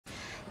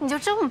你就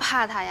这么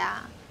怕他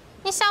呀？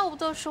你下午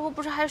的时候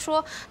不是还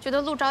说觉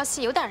得陆朝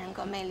夕有点人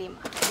格魅力吗？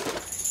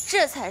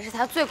这才是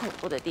他最恐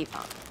怖的地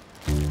方。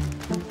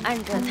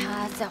按着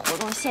他在活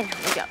动现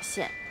场的表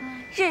现，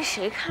任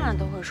谁看了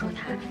都会说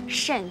他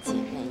善解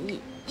人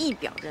意、一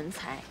表人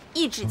才、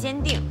意志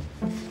坚定。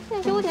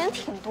那优点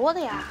挺多的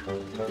呀，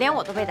连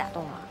我都被打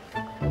动了。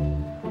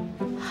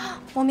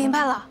我明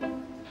白了，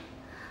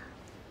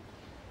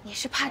你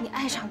是怕你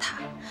爱上他，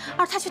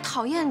而他却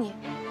讨厌你。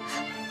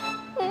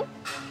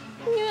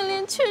虐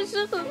恋确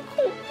实很恐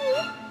怖。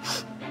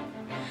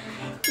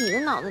你的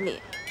脑子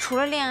里除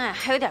了恋爱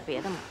还有点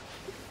别的吗？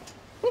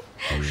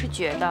我是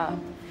觉得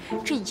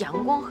这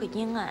阳光和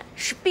阴暗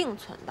是并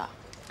存的。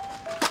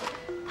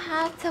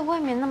他在外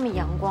面那么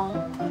阳光，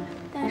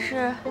但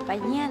是把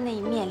阴暗那一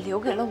面留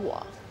给了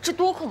我，这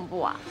多恐怖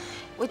啊！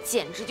我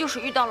简直就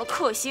是遇到了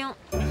克星。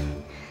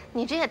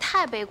你这也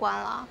太悲观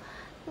了。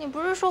你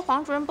不是说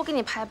黄主任不给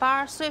你排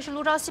班，所以是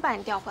陆朝夕把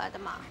你调回来的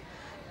吗？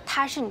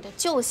他是你的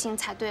救星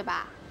才对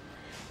吧？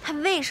他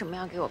为什么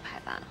要给我排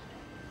班？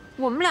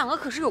我们两个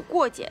可是有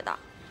过节的。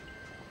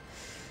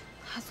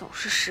他总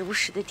是时不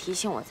时地提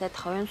醒我在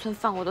桃源村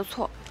犯过的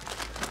错，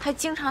还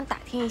经常打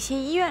听一些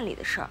医院里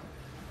的事儿。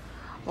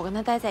我跟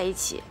他待在一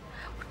起，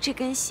我这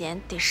根弦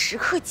得时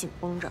刻紧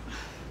绷着。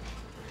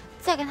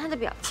再看他的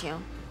表情，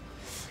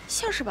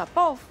像是把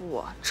报复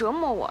我、折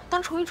磨我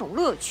当成一种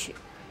乐趣。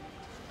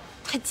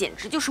他简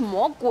直就是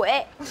魔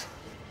鬼。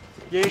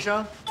叶医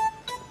生，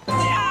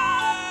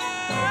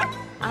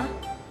啊？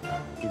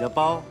你的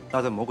包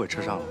落在魔鬼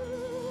车上了。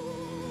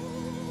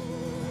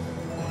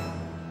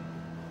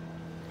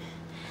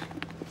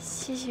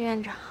谢谢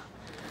院长。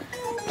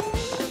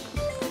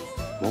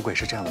魔鬼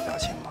是这样的表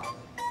情吗？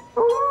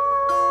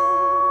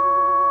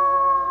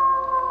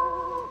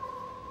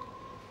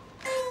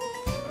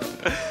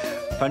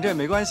反正也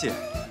没关系，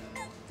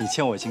你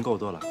欠我已经够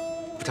多了，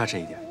不差这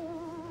一点。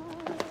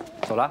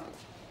走了，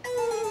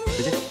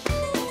再见。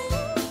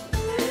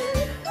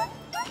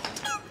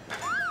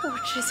我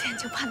之前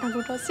就判断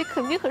陆朝夕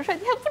肯定很帅，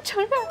你还不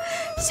承认？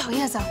小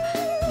叶子，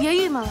别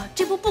郁闷了，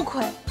这步不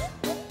亏。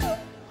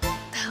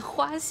但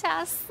花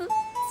下死，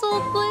做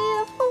鬼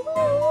也风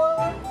流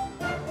啊！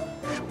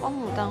什么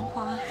牡丹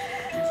花？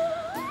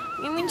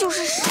明明就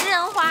是食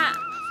人花。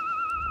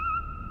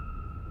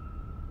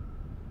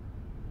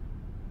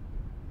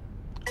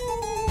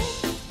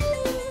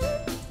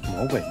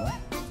魔鬼吗？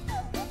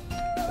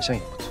好像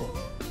也不错。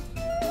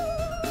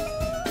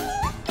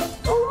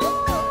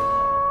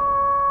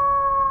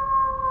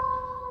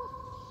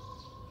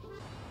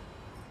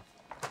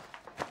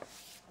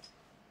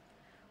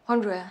黄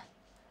主任，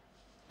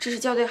这是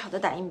校对好的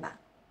打印版，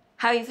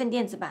还有一份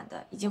电子版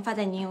的，已经发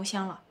在您邮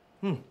箱了。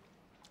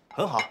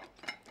很好。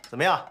怎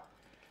么样？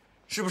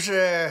是不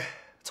是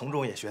从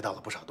中也学到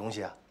了不少东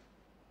西啊？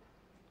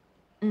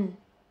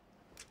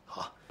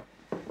好，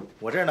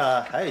我这儿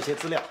呢还有一些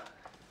资料，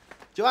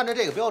就按照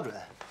这个标准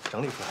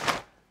整理出来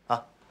的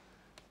啊。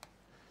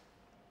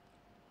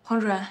黄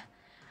主任，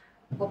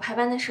我排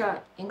班的事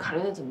儿您考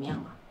虑的怎么样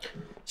了？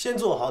先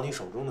做好你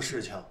手中的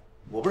事情。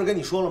我不是跟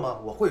你说了吗？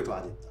我会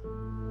抓紧的。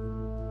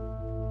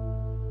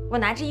我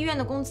拿着医院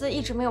的工资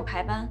一直没有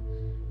排班，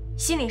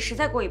心里实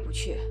在过意不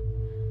去。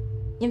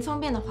您方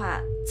便的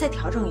话再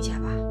调整一下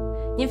吧。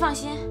您放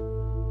心，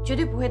绝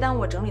对不会耽误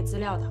我整理资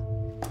料的。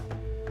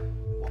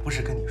我不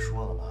是跟你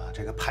说了吗？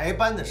这个排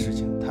班的事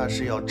情它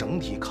是要整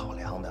体考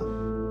量的。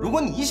如果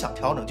你想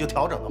调整就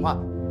调整的话，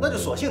那就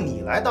索性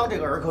你来当这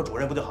个儿科主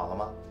任不就好了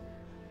吗？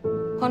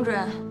黄主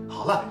任，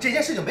好了，这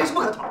件事情没什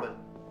么可讨论。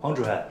黄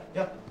主任，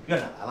呀，院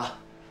长来了。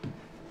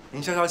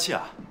您消消气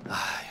啊！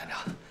哎，院长，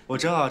我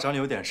正好找你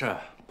有点事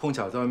儿，碰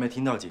巧在外面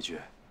听到几句，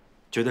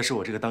觉得是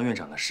我这个当院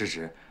长的失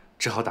职，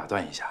只好打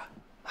断一下。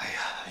哎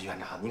呀，院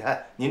长，您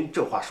看您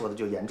这话说的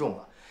就严重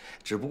了。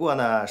只不过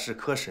呢是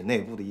科室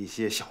内部的一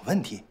些小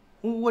问题，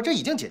我这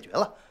已经解决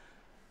了。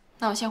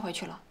那我先回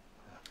去了。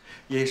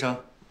叶医生，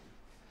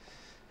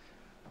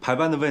排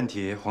班的问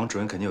题，黄主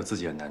任肯定有自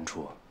己的难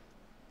处，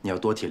你要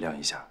多体谅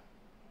一下。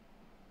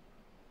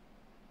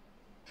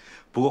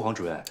不过黄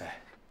主任，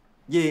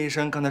叶医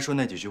生刚才说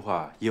那几句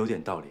话也有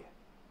点道理。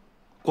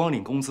光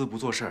领工资不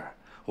做事儿，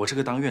我这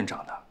个当院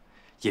长的，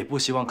也不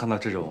希望看到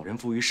这种人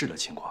浮于事的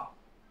情况。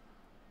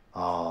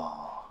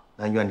哦，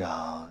那院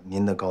长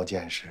您的高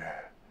见是？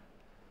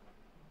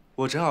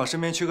我正好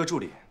身边缺个助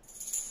理，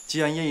既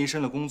然叶医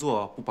生的工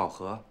作不饱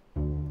和，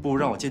不如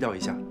让我借调一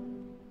下，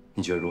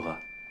你觉得如何？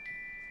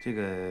这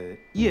个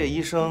叶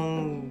医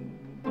生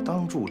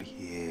当助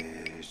理，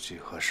这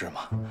合适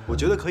吗？我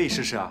觉得可以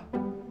试试啊。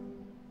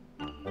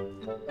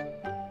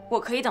我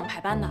可以等排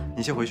班的。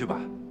你先回去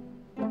吧，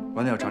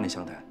晚点要找你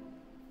详谈。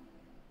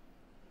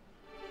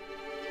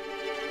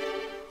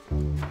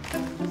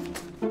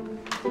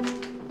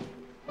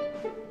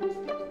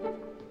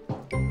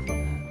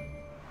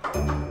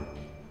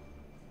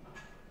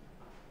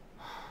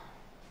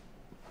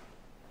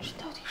这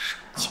到底什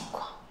么情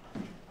况？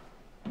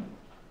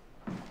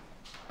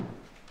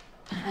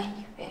本来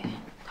以为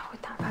他会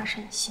大发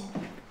善心，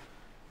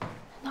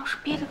难道是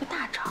憋了个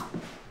大招？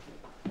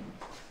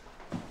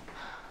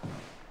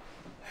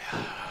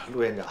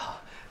陆院长，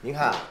您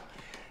看啊，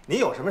您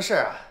有什么事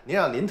啊，您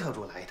让林特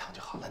助来一趟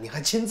就好了，您还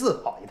亲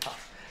自跑一趟。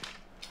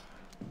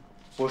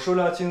我说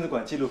了要亲自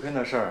管纪录片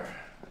的事儿，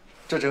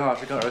这正好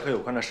是跟儿科有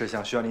关的事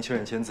项，需要您确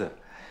认签字。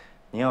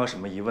您要有什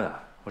么疑问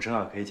啊，我正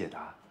好可以解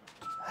答。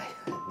哎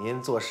呀，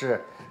您做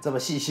事这么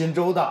细心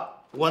周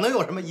到，我能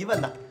有什么疑问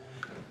呢？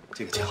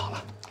这个签好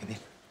了，给您。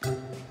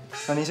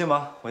那您先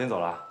忙，我先走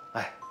了。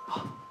哎，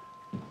好，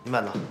您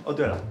慢走。哦，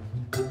对了，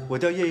我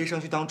调叶医生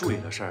去当助理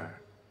的事儿，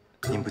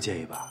您不介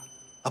意吧？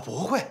啊，不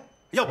会，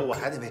要不我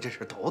还得为这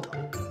事头疼。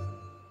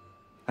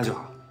那就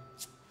好。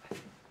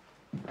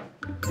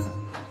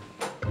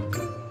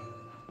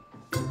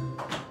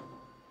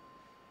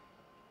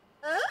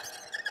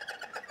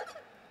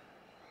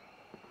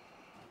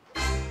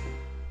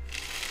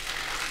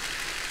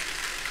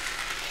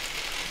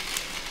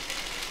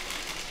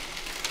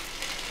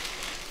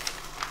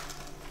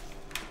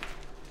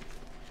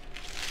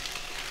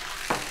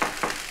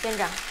院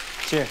长，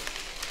谢。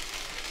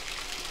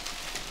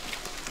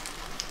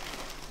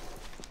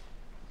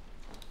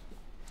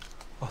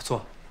哦，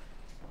坐。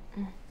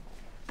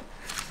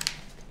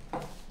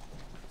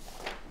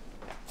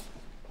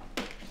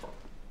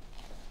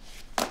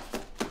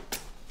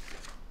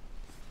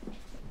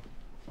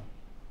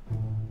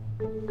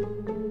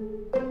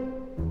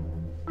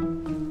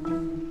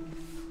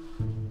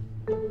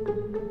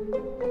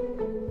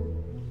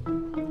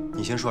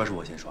你先说还是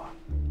我先说？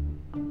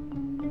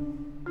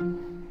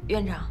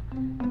院长，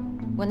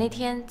我那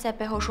天在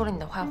背后说了你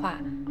的坏话，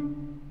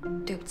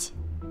对不起。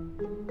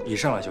一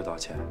上来就道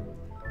歉，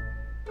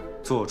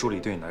做我助理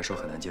对你来说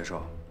很难接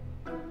受。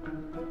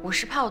我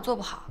是怕我做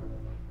不好。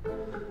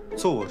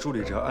做我助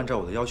理只要按照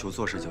我的要求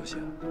做事就行。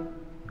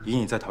以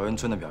你在桃源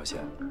村的表现，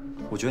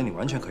我觉得你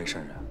完全可以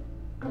胜任。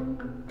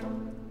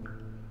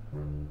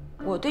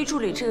我对助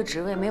理这个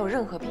职位没有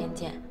任何偏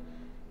见，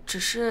只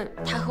是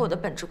他和我的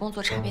本职工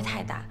作差别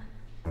太大，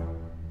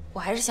我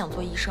还是想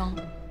做医生。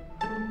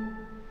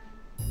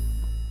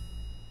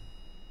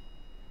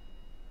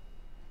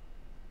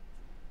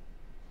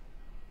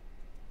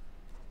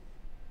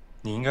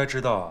你应该知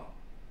道，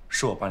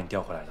是我把你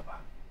调回来的吧？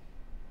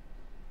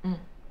嗯，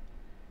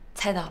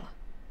猜到了。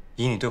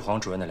以你对黄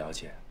主任的了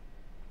解，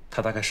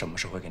他大概什么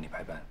时候会给你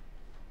排班？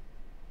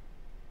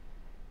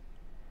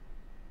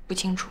不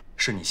清楚。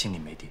是你心里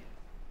没底。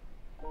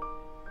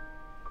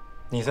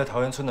你在桃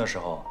源村的时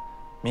候，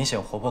明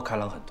显活泼开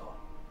朗很多，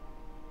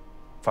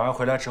反而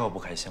回来之后不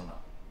开心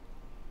了。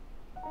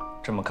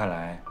这么看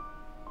来，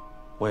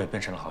我也变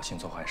成了好心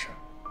做坏事。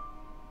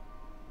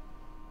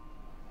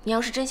你要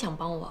是真想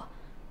帮我，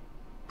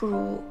不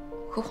如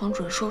和黄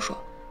主任说说，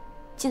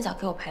尽早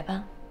给我排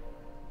班。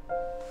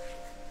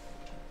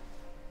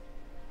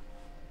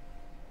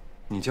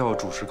你叫我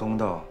主持公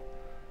道，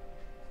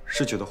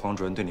是觉得黄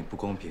主任对你不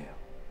公平，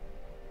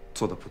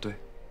做的不对。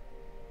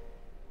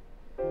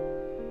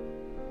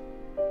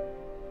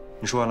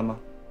你说完了吗？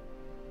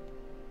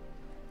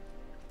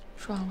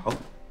说完了。好，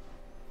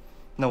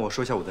那我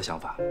说一下我的想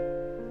法。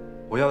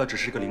我要的只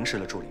是一个临时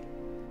的助理，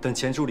等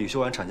前助理休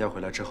完产假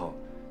回来之后，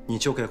你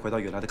就可以回到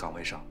原来的岗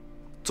位上。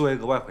作为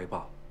额外回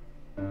报，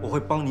我会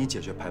帮你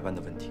解决排班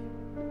的问题。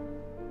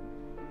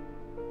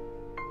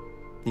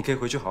你可以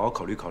回去好好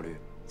考虑考虑，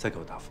再给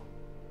我答复。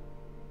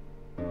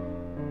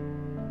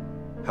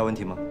还有问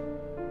题吗？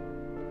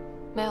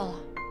没有了。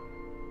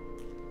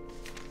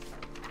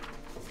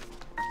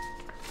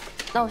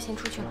那我先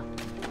出去了。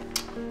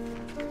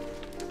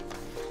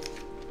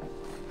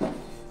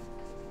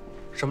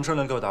什么时候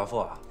能给我答复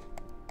啊？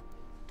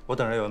我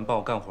等着有人帮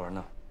我干活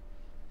呢。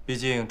毕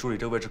竟助理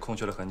这个位置空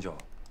缺了很久，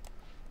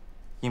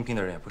应聘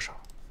的人也不少。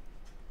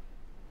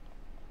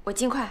我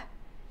尽快。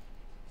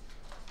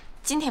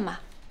今天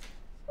吧。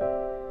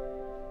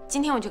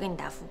今天我就给你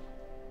答复。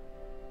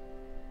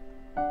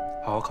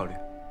好好考虑。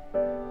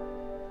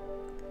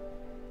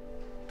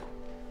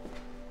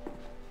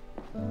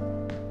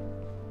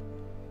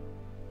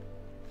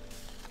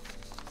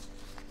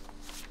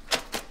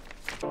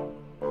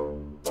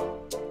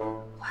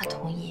话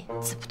同意，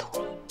字不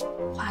同意；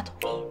话同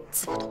意，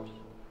字不同意。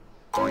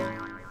同意。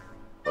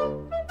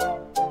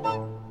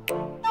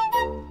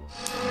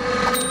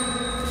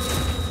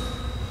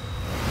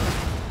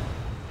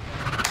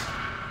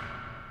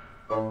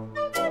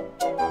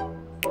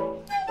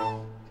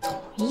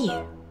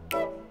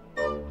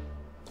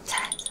再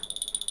来一次。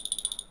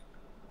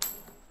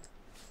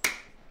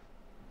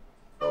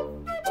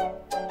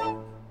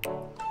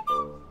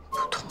不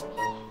同意。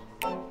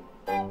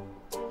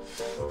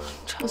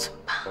这样怎么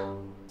办？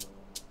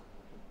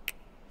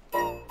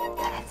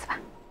再来一次吧。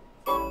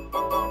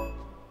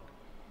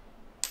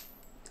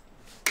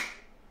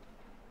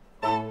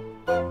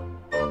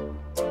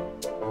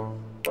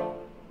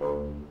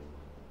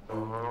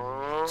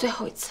最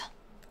后一次。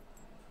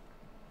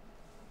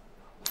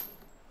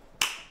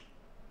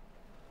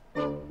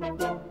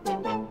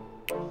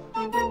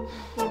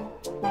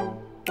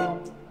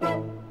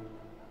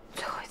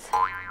最后一次。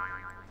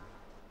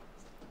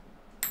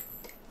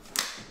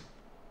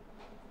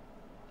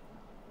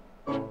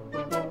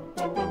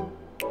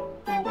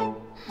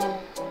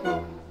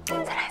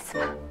再来一次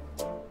吧。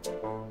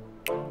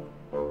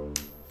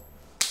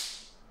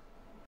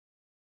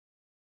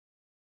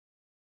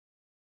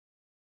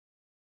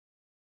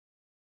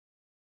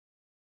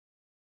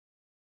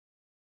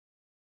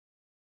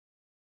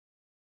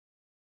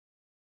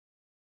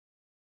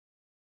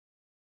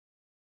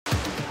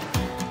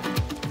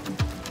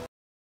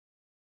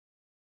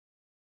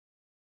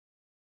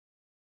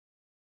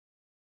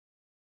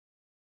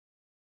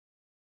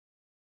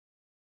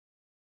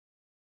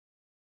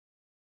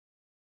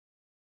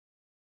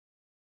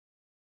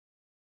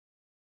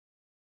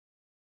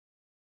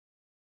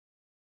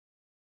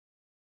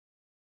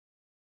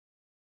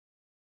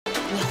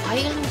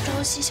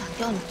昭西想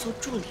调你做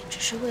助理，只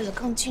是为了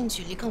更近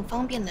距离、更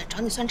方便的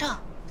找你算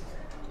账，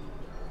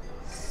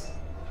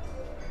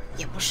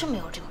也不是没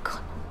有这个可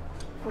能。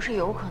不是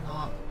有可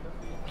能，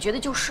我觉得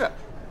就是。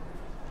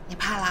你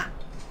怕啦？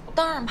我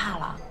当然怕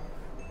了，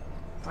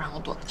不然我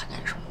躲着他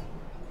干什么？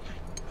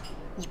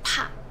你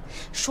怕，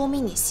说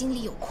明你心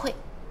里有愧。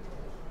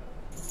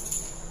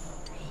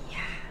哎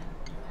呀，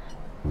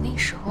那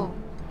时候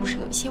不是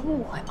有一些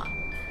误会吗？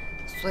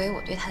所以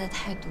我对他的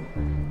态度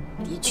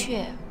的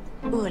确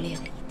恶劣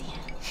了一点。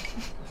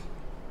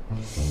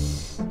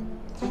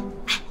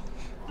哎，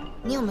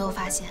你有没有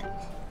发现，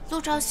陆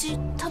昭西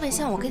特别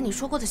像我跟你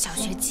说过的小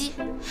学鸡，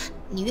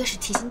你越是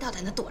提心吊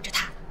胆地躲着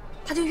他，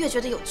他就越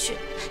觉得有趣，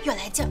越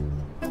来劲儿。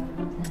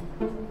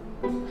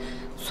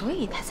所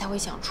以他才会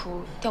想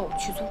出调我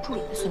去做助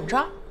理的损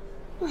招。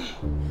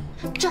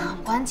这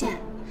很关键。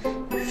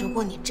如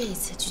果你这一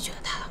次拒绝了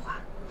他的话，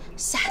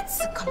下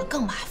次可能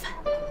更麻烦，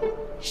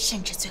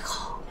甚至最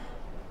后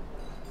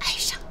爱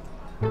上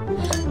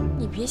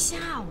你。你别吓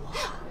我，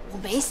我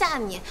没吓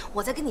你，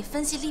我在跟你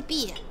分析利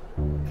弊。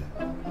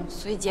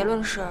所以结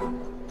论是，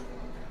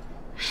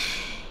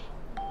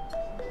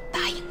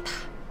答应他，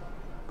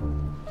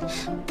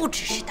不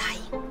只是答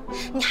应，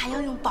你还要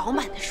用饱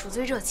满的赎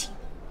罪热情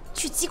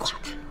去击垮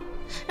他，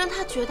让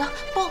他觉得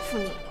报复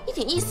你一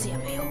点意思也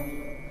没有。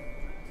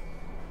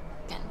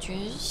感觉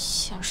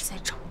像是在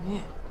找虐。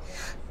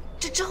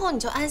这之后你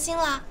就安心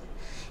啦，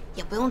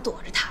也不用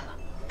躲着他了，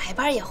排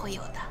班也会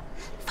有的，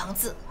房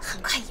子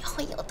很快也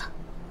会有的。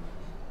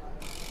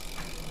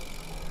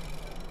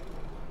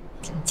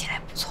听起来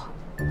不错，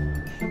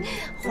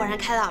豁然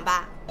开朗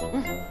吧？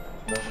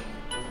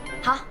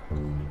好，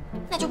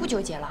那就不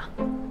纠结了。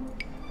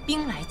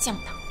兵来将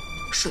挡，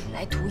水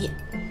来土掩。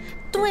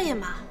对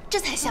嘛，这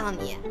才像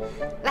你。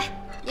来，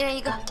一人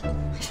一个，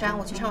吃完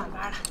我去上晚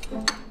班了。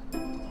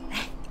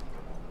来。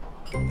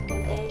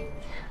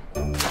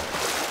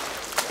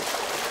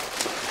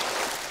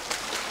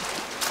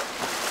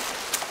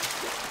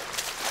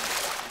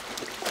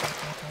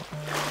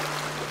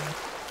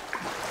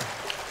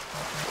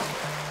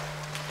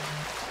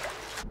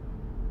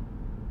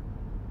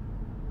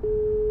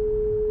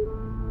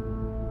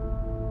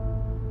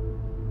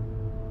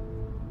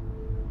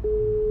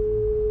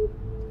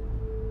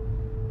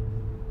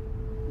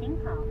您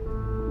好，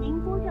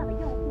您拨叫的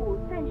用户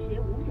暂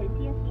时无人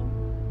接听，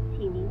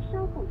请您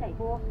稍后再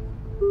拨。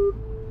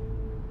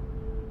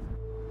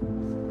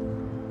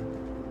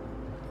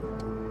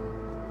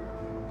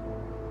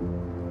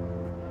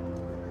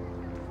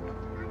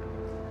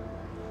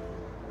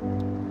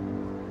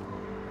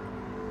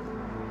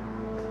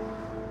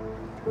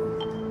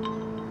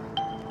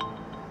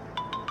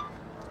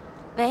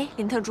喂，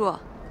林特助，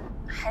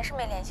还是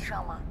没联系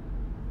上吗？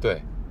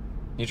对，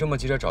你这么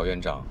急着找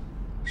院长，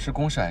是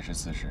公事还是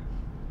私事？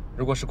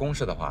如果是公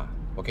事的话，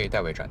我可以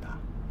代为转达。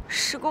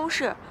是公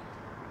事，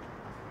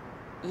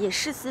也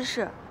是私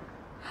事。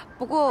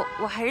不过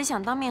我还是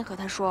想当面和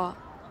他说。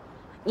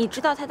你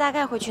知道他大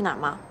概会去哪儿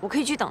吗？我可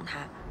以去等他。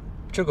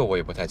这个我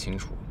也不太清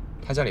楚，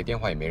他家里电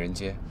话也没人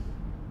接，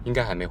应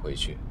该还没回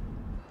去。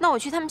那我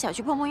去他们小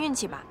区碰碰运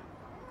气吧。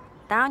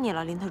打扰你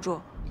了，林特助。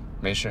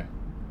没事。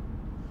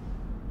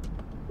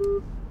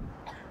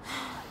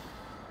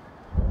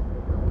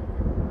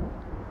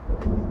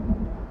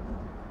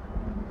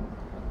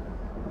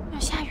要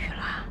下雨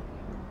了，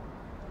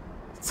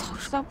早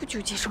知道不纠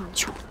结这么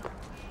久。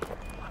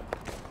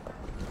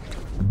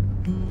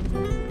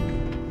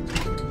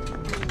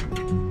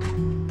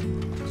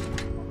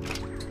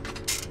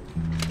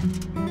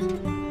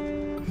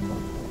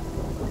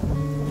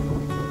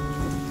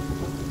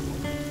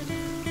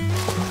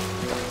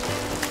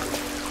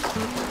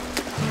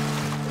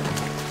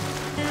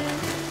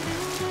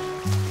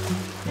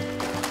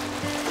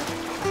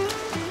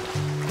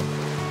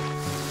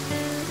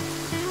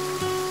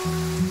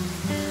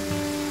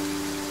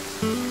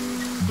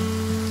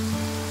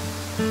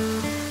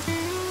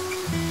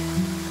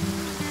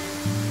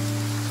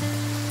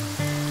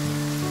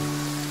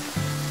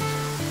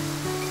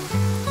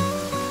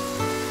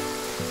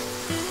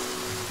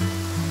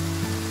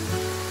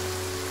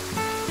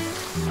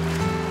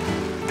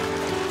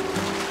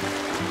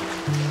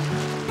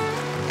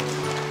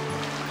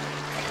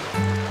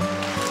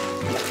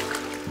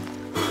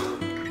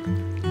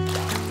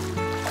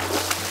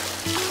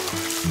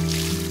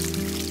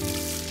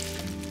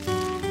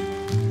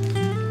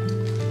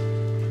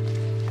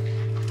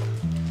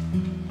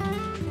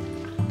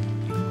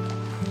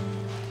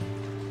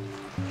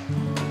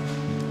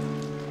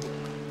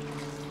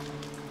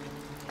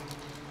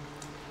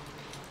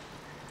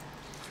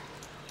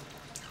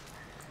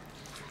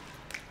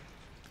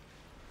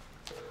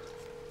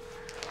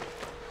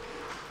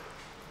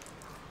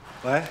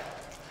喂，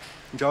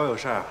你找我有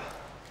事啊？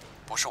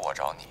不是我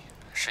找你，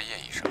是叶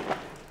医生，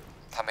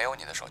他没有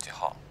你的手机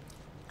号，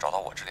找到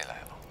我这里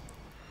来了。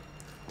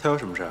他有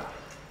什么事啊？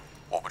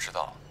我不知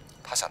道，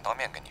他想当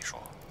面跟你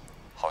说，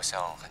好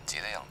像很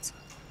急的样子，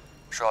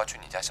说要去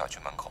你家小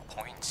区门口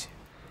碰运气，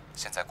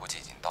现在估计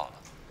已经到了。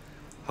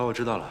好，我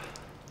知道了，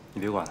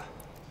你别管了。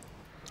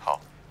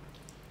好。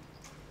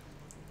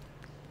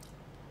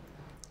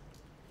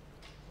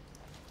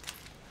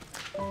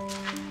不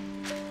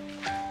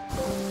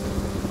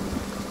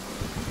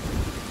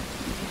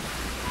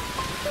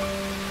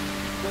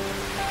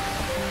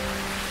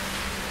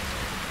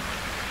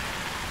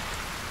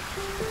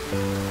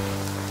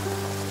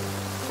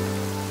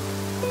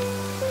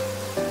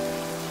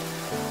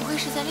会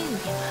是在另一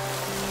边吧？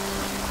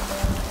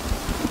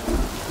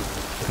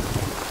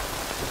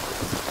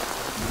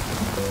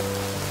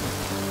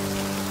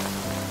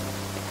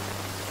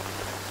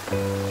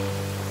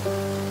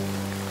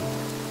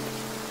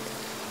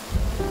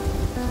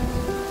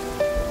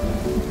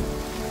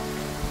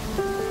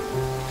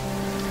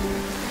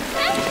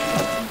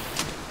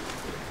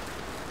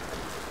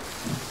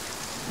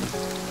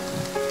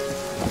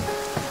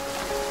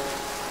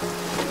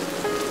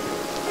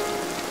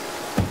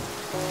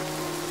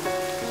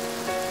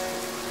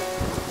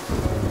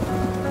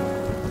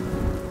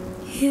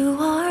 You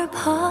are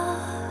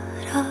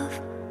part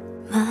of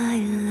my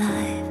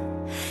life.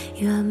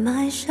 You are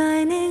my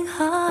shining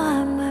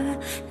armor.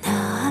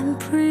 Now I'm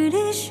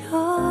pretty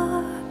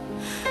sure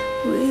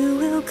we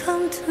will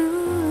come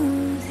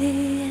to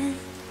the end.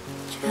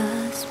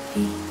 Just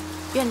be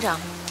院长，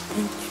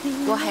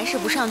我还是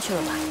不上去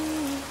了吧？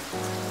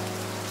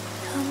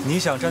你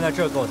想站在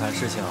这儿跟我谈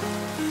事情啊？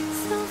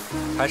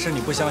还是你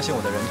不相信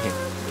我的人品？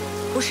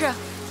不是，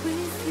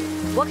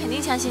我肯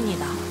定相信你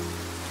的。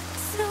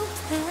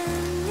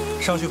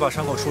 上去把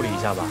伤口处理一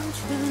下吧，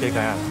别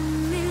感染了。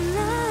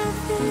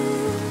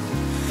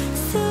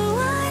 So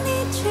I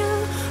need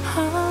you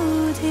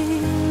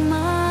holding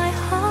my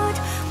heart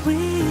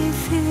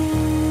with you,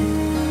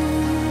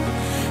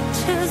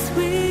 just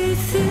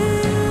with you.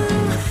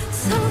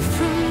 So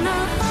from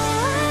now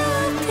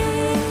I'll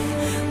be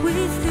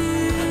with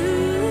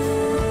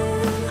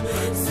you.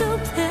 So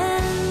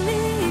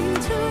planning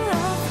to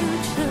our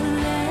future,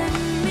 let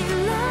me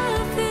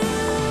love you.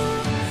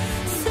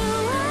 So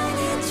I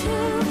need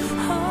you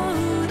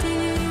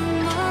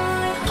holding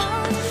my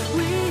heart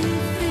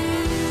with you,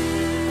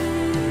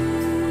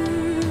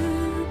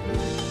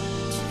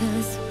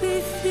 just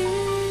with you.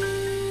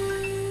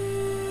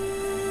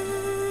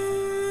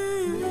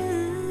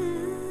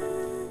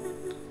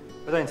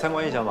 要带你参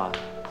观一下吗？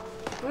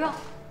不用，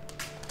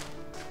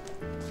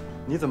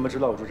你怎么知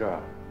道我住这儿啊？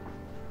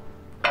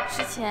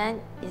之前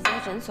也在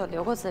诊所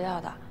留过资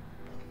料的。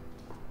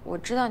我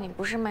知道你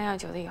不是卖药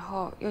酒的，以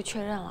后又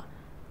确认了，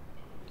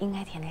应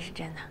该填的是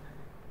真的。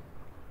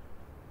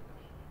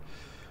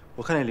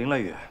我看你淋了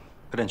雨，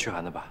有点驱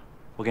寒的吧？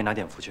我给你拿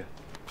碘伏去。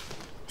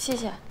谢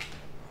谢。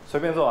随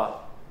便坐啊。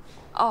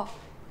哦。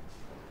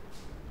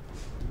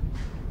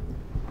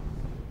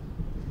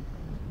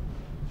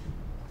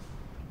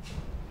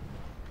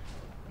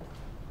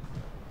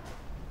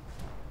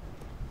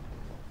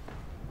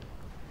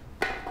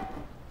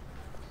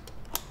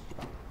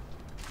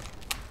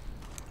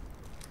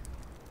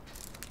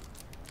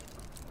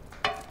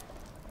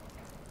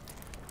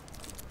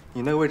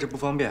 你那个位置不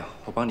方便，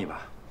我帮你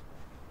吧。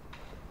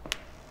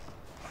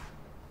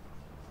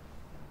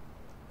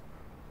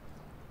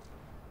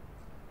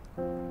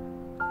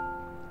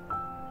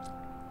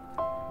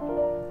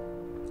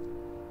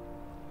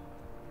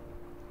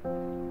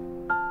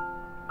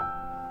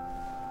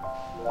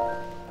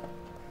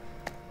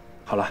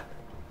好了，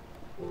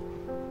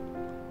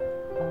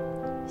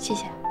谢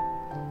谢。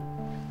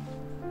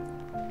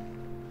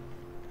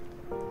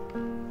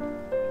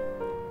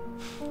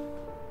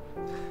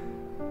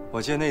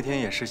 我记得那天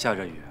也是下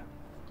着雨，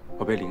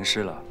我被淋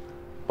湿了，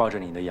抱着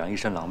你的羊一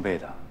身狼狈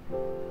的。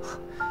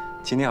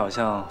今天好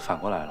像反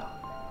过来了。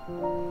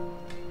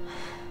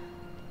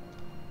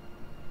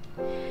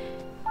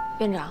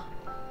院长，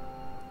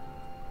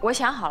我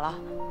想好了，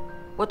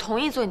我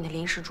同意做你的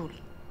临时助理。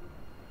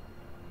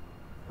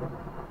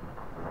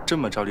这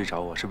么着急找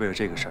我是为了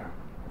这个事儿？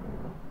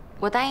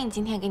我答应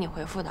今天给你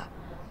回复的，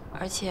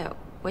而且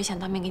我也想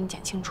当面跟你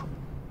讲清楚。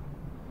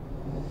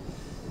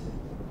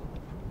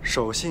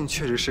 守信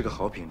确实是个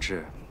好品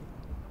质，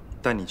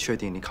但你确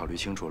定你考虑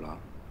清楚了？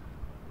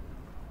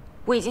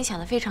我已经想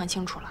得非常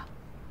清楚了。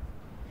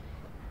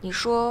你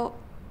说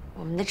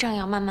我们的账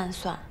要慢慢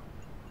算，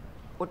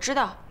我知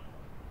道，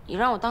你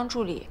让我当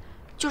助理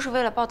就是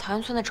为了报桃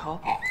源村的仇。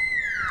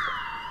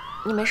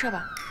你没事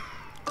吧？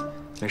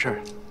没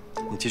事，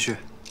你继续。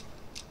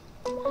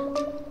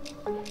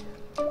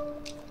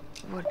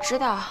我知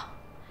道，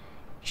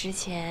之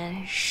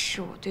前是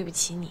我对不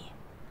起你。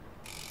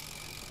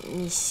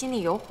 你心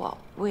里有火，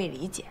我也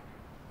理解，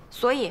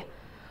所以，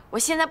我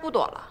现在不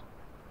躲了，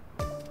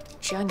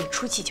只要你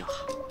出气就好。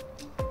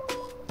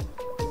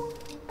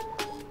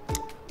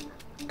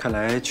看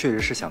来确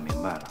实是想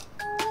明白了。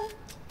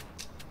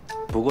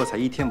不过才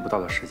1天不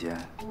到的时间，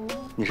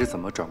你是怎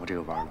么转过这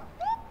个弯的？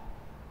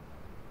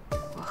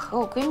我和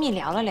我闺蜜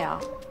聊了聊，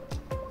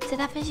在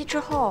她分析之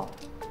后，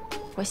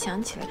我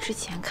想起了之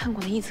前看过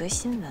的一则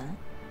新闻。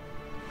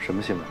什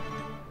么新闻？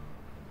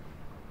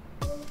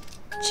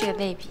 这个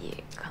类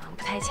比可能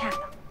不太恰当。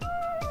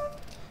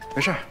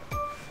没事，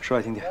说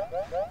来听听。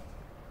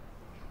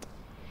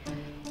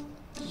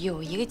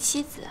有一个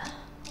妻子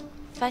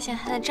发现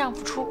她的丈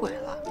夫出轨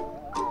了，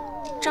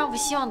丈夫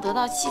希望得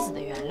到妻子的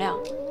原谅，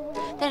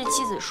但是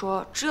妻子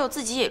说，只有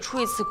自己也出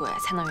一次轨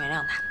才能原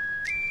谅他。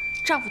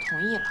丈夫同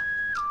意了，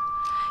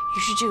于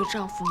是这个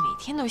丈夫每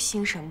天都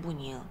心神不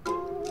宁，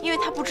因为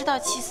他不知道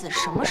妻子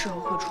什么时候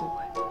会出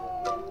轨，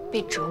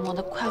被折磨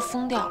得快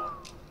疯掉了。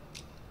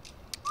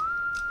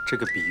这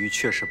个比喻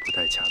确实不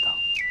太恰当，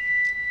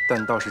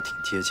但倒是挺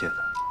贴切的。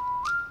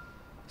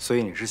所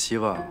以你是希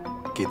望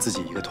给自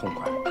己一个痛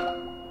快？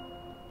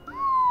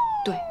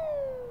对。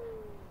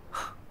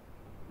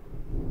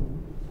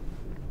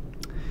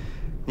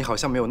你好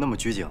像没有那么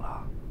拘谨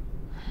了。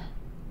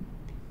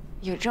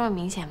有这么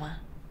明显吗？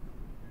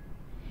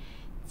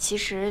其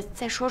实，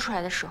在说出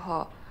来的时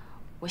候，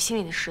我心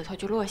里的石头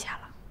就落下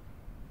了。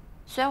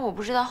虽然我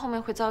不知道后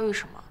面会遭遇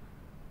什么，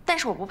但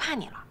是我不怕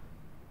你了。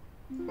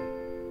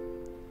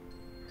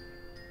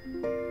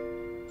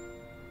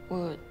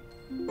我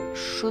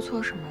说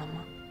错什么了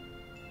吗？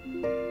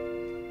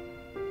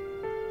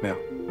没有，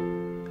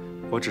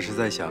我只是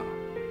在想，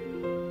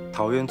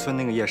桃源村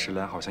那个叶时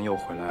兰好像又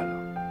回来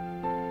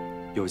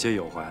了，有借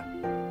有还，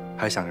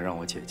还想着让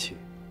我解气。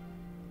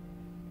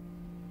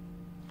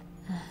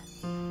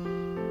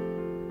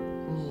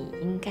你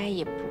应该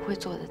也不会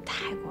做的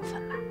太过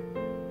分吧？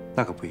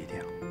那可不一定。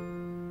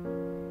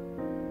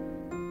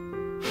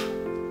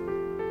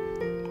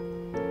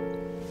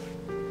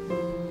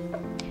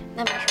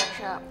那没什么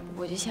事，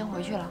我就先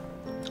回去了。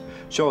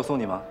需要我送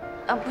你吗？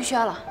不需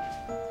要了。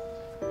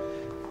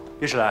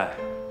叶时兰，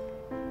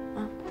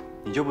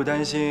你就不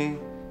担心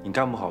你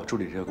干不好助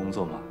理这个工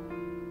作吗？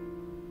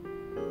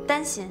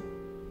担心，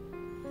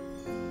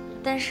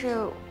但是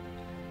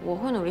我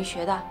会努力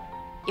学的，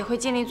也会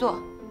尽力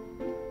做。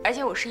而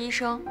且我是医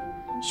生，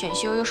选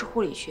修又是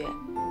护理学，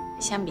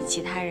相比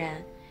其他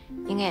人，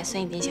应该也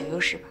算一点小优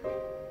势吧。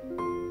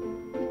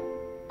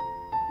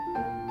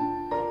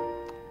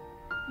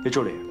叶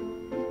助理，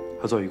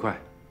合作愉快。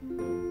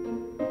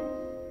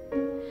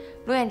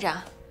陆院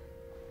长，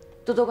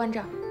多多关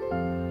照。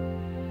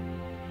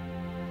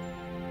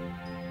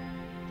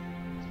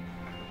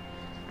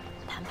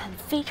谈判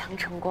非常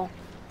成功。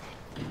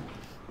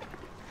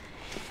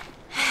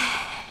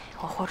唉，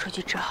我豁出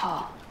去之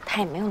后，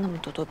他也没有那么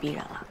咄咄逼人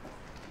了。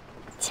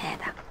亲爱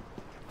的，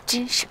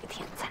真是个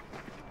天才。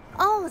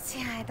哦，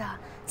亲爱的，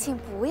请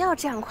不要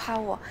这样夸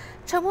我。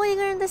揣摩一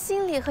个人的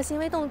心理和行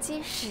为动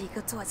机是一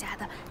个作家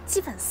的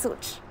基本素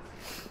质。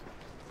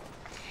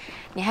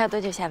你还有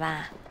多久下班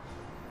啊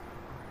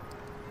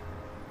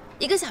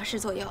1个小时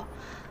左右。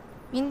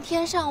明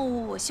天上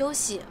午我休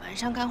息，晚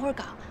上赶会儿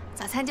稿，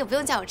早餐就不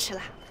用叫我吃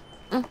了。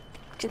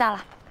知道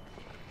了。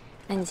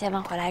那你下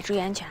班回来注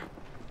意安全，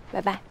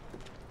拜拜。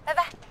拜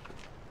拜。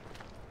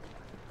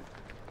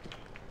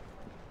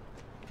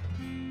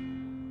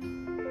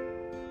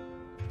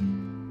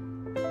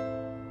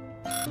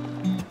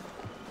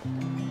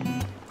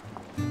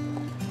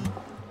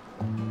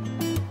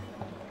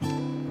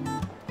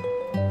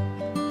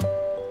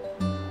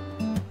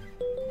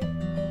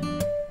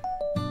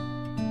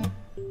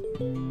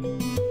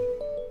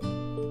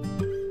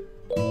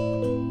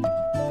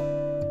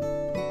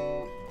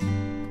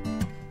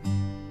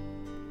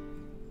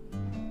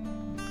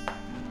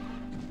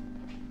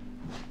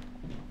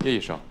叶医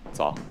生，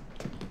早。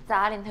早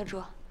啊，林特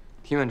助。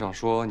听院长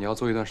说你要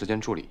做一段时间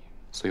助理，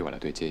所以我来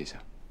对接一下。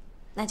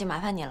那就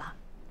麻烦你了。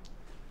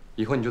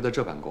以后你就在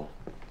这办公，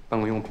办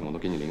公用品我都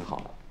给你领好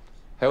了，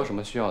还有什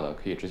么需要的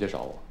可以直接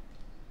找我。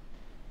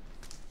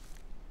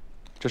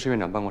这是院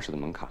长办公室的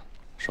门卡，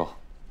收好。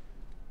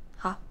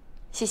好，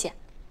谢谢。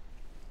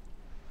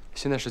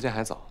现在时间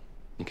还早，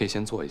你可以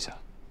先坐一下，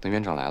等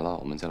院长来了，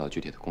我们再聊具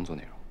体的工作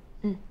内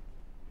容。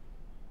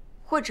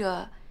或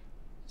者，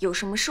有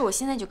什么是我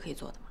现在就可以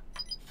做的吗？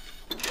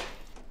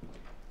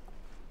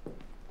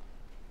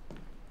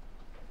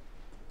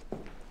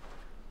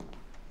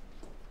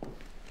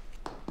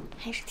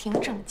还是挺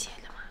整洁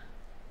的嘛。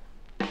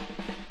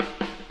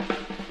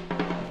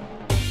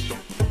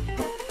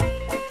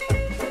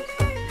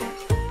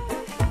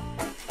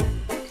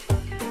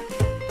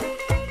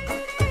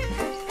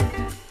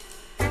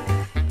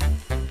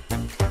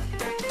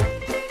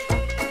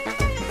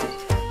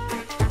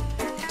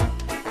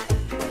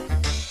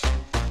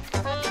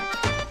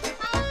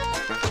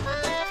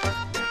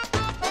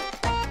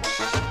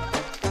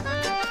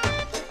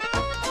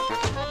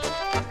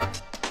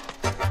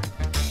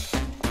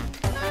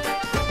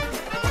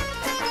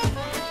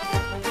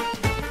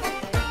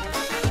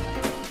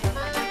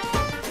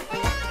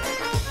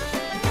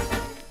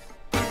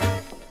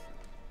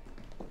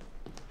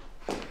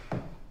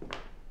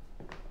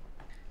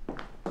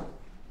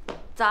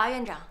早啊，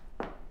院长。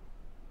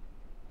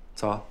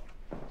早。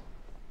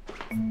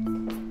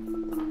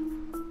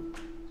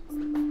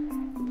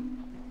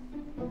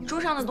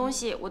桌上的东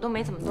西我都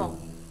没怎么动，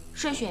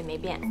顺序也没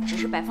变，只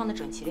是摆放的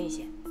整齐了一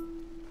些。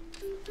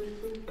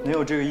能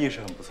有这个意识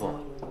很不错。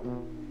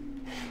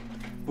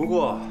不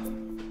过，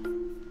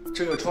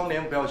这个窗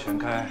帘不要全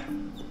开，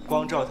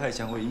光照太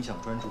强会影响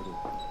专注度，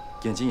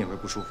眼睛也会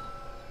不舒服。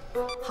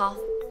好，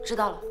知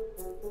道了。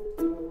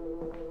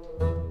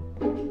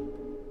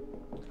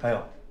还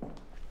有，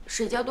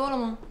水浇多了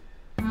吗？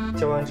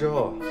浇完之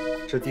后，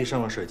这地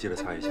上的水记得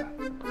擦一下。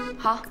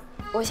好，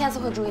我下次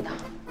会注意的。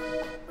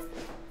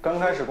刚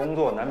开始工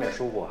作难免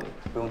疏忽，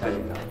不用太紧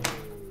张。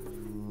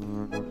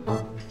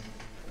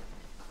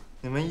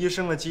你们医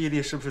生的记忆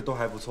力是不是都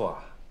还不错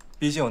啊？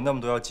毕竟有那么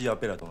多要记要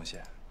背的东西。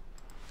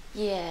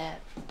也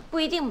不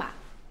一定吧。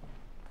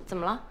怎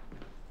么了？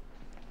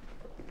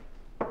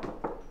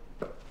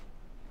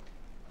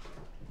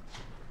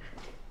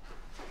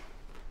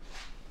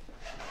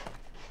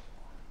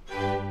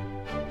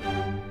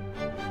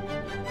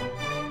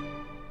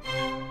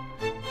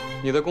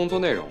你的工作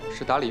内容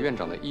是打理院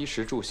长的衣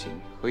食住行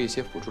和一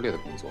些辅助类的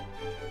工作。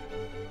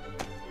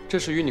这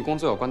是与你工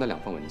作有关的2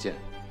份文件，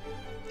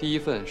第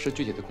1份是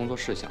具体的工作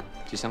事项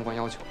及相关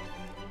要求，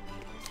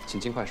请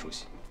尽快熟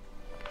悉。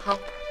好。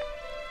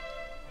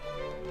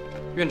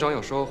院长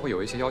有时候会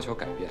有一些要求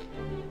改变，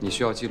你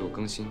需要记录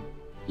更新，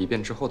以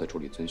便之后的助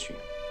理遵循。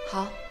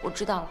好，我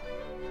知道了。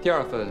第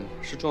2份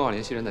是重要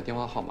联系人的电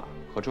话号码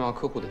和重要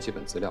客户的基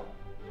本资料，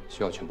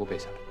需要全部背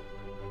下来。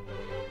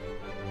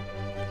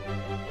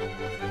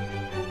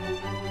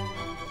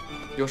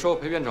有时候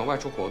陪院长外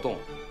出活动，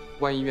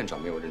万一院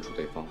长没有认出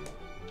对方，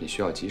你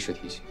需要及时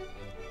提醒。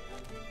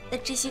那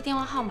这些电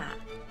话号码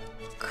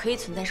可以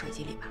存在手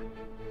机里吧？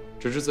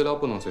纸质资料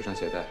不能随身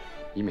携带，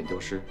以免丢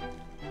失。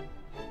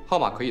号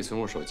码可以存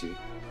入手机，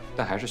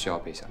但还是需要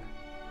背下来，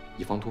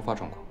以防突发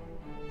状况。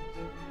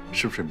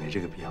是不是没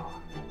这个必要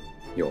啊？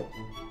有，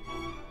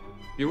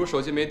比如手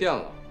机没电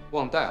了、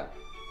忘带了，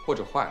或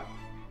者坏了；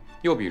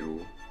又比如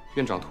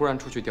院长突然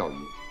出去钓鱼，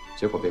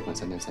结果被关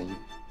3天3夜。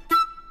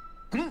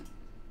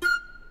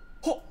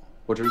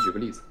我只是举个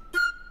例子。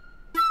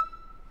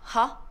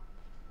好，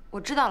我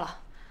知道了，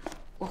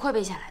我会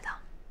背下来的。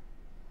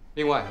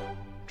另外，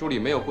助理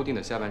没有固定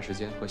的下班时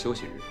间和休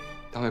息日，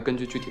但会根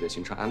据具体的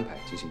行程安排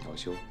进行调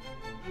休。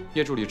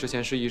叶助理之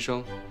前是医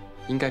生，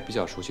应该比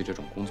较熟悉这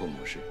种工作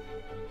模式。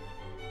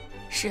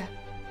是。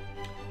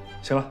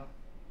行了，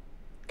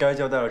该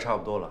交代的差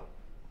不多了，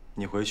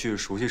你回去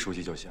熟悉熟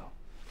悉就行。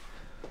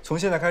从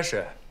现在开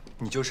始，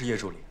你就是叶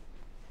助理，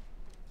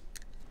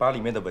把里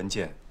面的文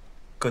件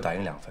各打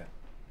印2份。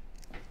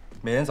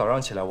每天早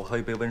上起来，我喝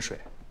一杯温水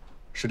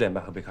，10点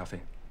半喝杯咖啡。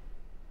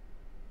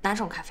哪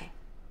种咖啡？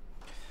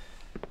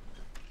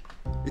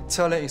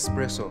 Italian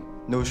espresso,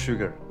 no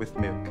sugar with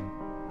milk。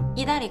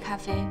意大利咖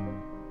啡，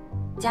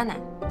加奶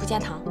不加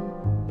糖。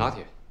拿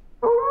铁。